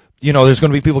 there's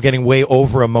going to be people getting way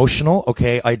over emotional.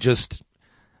 Okay,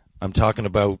 I'm talking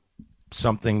about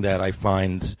something that I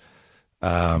find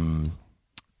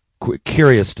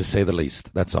curious to say the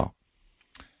least. That's all.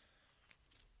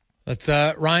 That's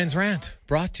Ryan's rant,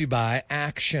 brought to you by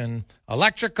Action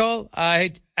Electrical.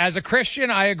 As a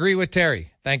Christian, I agree with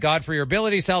Terry. Thank God for your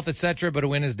abilities, health, etc., but a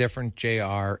win is different.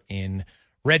 JR in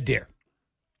Red Deer.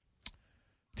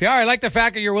 TR, I like the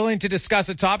fact that you're willing to discuss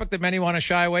a topic that many want to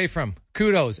shy away from.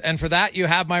 Kudos. And for that, you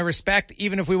have my respect,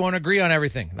 even if we won't agree on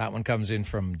everything. That one comes in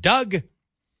from Doug. I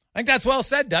think that's well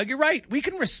said, Doug. You're right. We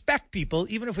can respect people,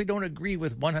 even if we don't agree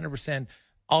with 100%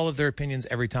 all of their opinions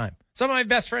every time. Some of my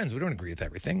best friends, we don't agree with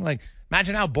everything. Like,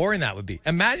 imagine how boring that would be.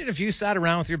 Imagine if you sat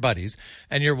around with your buddies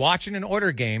and you're watching an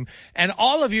Oilers game and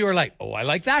all of you are like, oh, I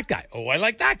like that guy. Oh, I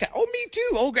like that guy. Oh, me too.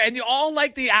 Oh, and you all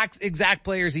like the exact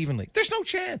players evenly. There's no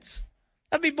chance.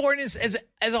 That'd be boring as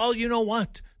all you know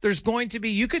what. There's going to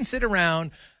be, you can sit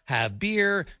around, have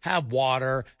beer, have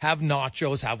water, have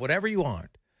nachos, have whatever you want.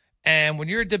 And when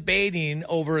you're debating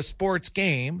over a sports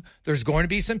game, there's going to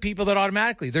be some people that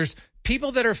automatically, there's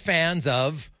people that are fans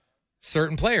of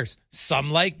certain players. Some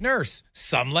like Nurse,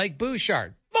 some like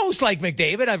Bouchard, most like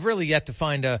McDavid. I've really yet to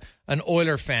find an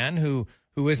Oiler fan who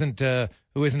isn't a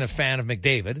fan of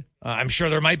McDavid. I'm sure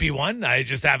there might be one. I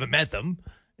just haven't met them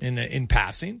in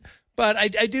passing. But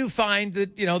I do find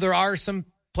that, there are some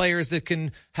players that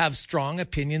can have strong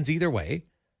opinions either way.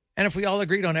 And if we all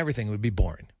agreed on everything, it would be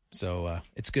boring. So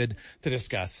it's good to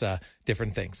discuss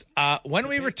different things. When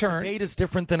we return... Debate is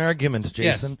different than arguments,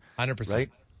 Jason. Yes, 100%. Right?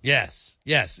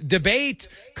 Yes. Debate,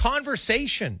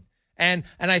 conversation. And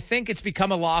I think it's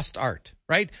become a lost art,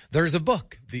 right? There's a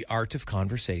book, The Art of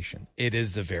Conversation. It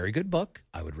is a very good book.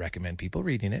 I would recommend people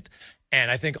reading it. And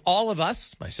I think all of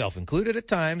us, myself included at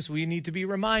times, we need to be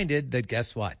reminded that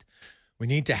guess what? We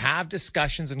need to have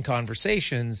discussions and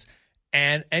conversations.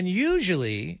 And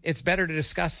usually it's better to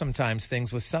discuss sometimes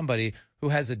things with somebody who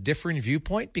has a different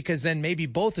viewpoint, because then maybe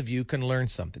both of you can learn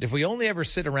something. If we only ever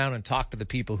sit around and talk to the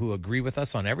people who agree with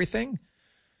us on everything,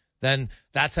 then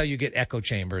that's how you get echo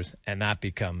chambers, and that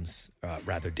becomes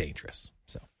rather dangerous.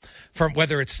 So from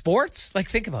whether it's sports, like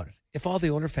think about it. If all the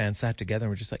older fans sat together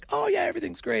and were just like, oh, yeah,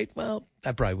 everything's great, well,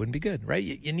 that probably wouldn't be good, right?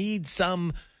 You need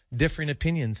some different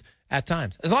opinions at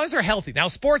times, as long as they're healthy. Now,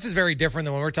 sports is very different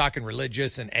than when we're talking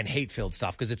religious and hate-filled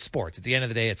stuff, because it's sports. At the end of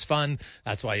the day, it's fun.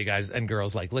 That's why you guys and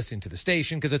girls like listening to the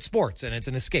station, because it's sports and it's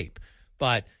an escape.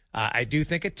 But I do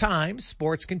think at times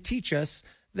sports can teach us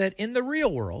that in the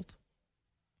real world,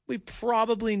 we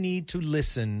probably need to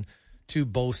listen to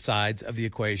both sides of the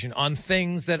equation on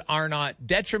things that are not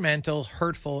detrimental,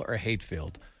 hurtful, or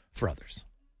hate-filled for others.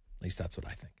 At least that's what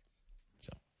I think.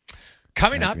 So,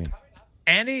 coming up,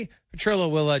 Andy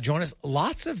Petrillo will join us.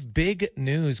 Lots of big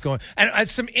news going. And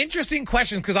some interesting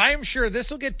questions, because I am sure this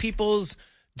will get people's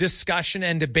discussion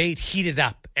and debate heated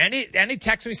up. Andy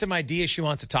texted me some ideas she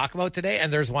wants to talk about today,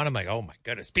 and there's one I'm like, oh, my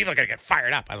goodness. People are going to get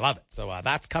fired up. I love it. So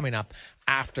that's coming up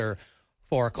after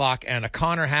 4 o'clock. And a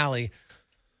Connor Halley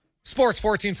Sports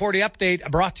 1440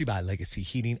 update brought to you by Legacy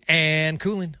Heating and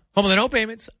Cooling. Home of the no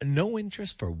payments, no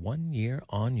interest for 1 year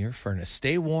on your furnace.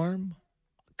 Stay warm,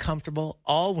 comfortable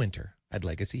all winter at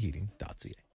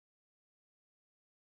legacyheating.ca.